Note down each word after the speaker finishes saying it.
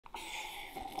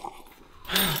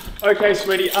Okay,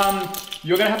 sweetie,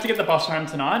 you're gonna have to get the bus home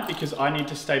tonight because I need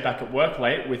to stay back at work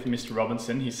late with Mr.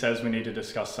 Robinson. He says we need to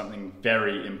discuss something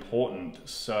very important.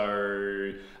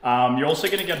 So, you're also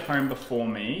gonna get home before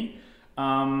me.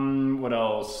 What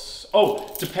else?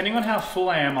 Oh, depending on how full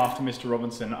I am after Mr.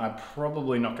 Robinson, I'm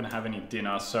probably not gonna have any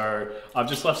dinner. So I've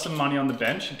just left some money on the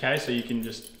bench, okay? So you can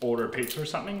just order a pizza or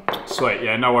something. Sweet,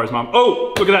 yeah, no worries, Mum.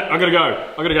 Oh, look at that, I gotta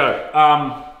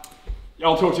go.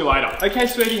 I'll talk to you later. Okay,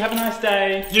 sweetie, have a nice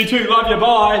day. You too, love you,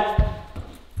 bye.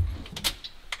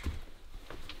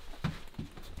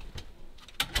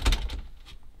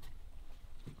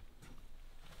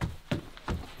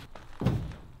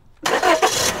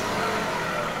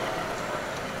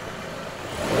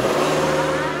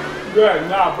 Yeah,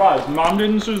 nah, bros, Mum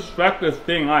didn't suspect a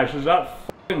thing, eh? She's that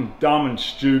fucking dumb and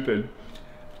stupid.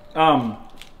 Ollie,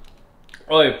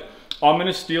 I'm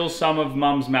gonna steal some of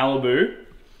Mum's Malibu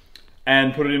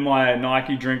and put it in my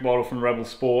Nike drink bottle from Rebel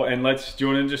Sport, and do you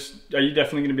wanna are you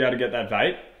definitely gonna be able to get that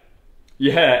vape?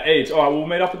 Yeah, eats. Alright, we'll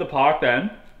meet up at the park then.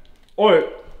 Oi,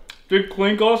 did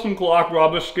Clinkos and Clark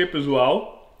Rubber skip as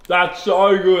well? That's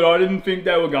so good, I didn't think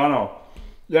they were gonna.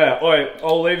 Yeah, alright,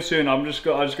 I'll leave soon. I just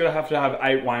gotta have to have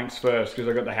 8 wanks first because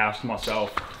I got the house to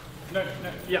myself. No,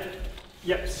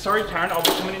 yep. Sorry, Karen, I'll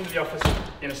be coming into the office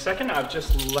in a second. I've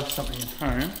just left something at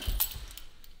home.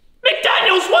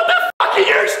 McDaniels, what the fuck are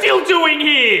you still doing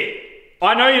here?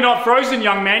 I know you're not frozen,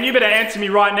 young man. You better answer me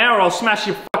right now or I'll smash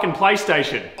your fucking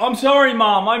PlayStation. I'm sorry,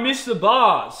 Mum. I missed the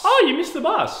bus. Oh, you missed the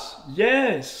bus?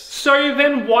 Yes. So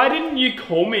then why didn't you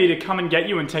call me to come and get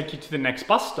you and take you to the next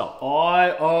bus stop?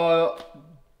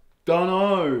 Don't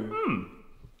know.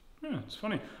 Yeah, it's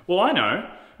funny. Well, I know.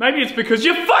 Maybe it's because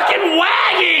you're fucking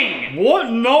wagging! What?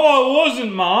 No, I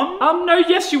wasn't, Mum. No,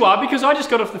 yes you are, because I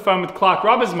just got off the phone with Clark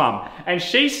Rubber's mum, and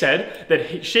she said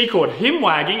that she caught him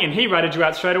wagging and he ratted you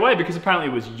out straight away because apparently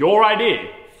it was your idea.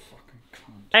 Fucking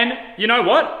cunt. And you know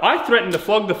what? I threatened to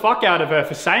flog the fuck out of her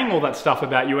for saying all that stuff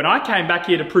about you, and I came back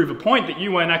here to prove a point that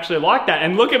you weren't actually like that,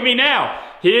 and look at me now.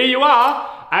 Here you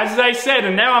are. As they said,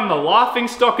 and now I'm the laughing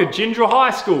stock of Ginger High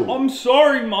School. I'm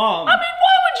sorry, Mum. I mean,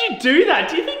 why would you do that?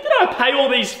 Do you think that I pay all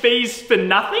these fees for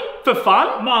nothing? For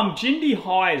fun? Mum, Gindy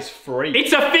High is free.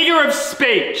 It's a figure of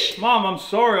speech. Mum, I'm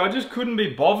sorry. I just couldn't be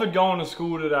bothered going to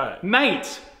school today.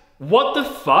 Mate, what the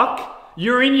fuck?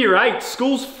 You're in year 8.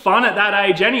 School's fun at that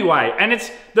age anyway. And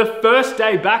it's the first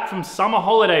day back from summer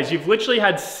holidays. You've literally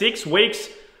had 6 weeks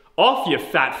off, you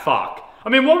fat fuck. I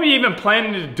mean, what were you even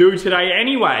planning to do today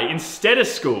anyway, instead of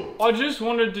school? I just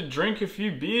wanted to drink a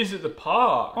few beers at the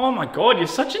park. Oh my God, you're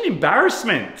such an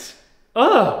embarrassment.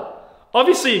 Ugh.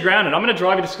 Obviously you're grounded. I'm gonna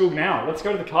drive you to school now. Let's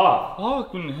go to the car.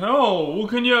 Fucking hell. Well,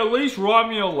 can you at least write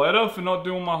me a letter for not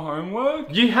doing my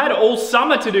homework? You had all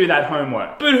summer to do that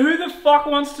homework. But who the fuck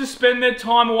wants to spend their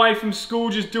time away from school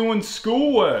just doing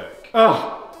schoolwork?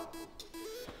 Ugh.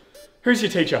 Who's your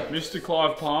teacher? Mr.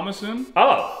 Clive Palmerson.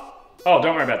 Oh,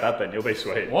 don't worry about that then, you'll be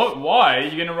sweet. What? Why? Are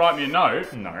you gonna write me a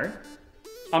note? No.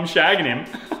 I'm shagging him.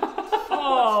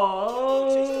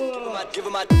 Oh.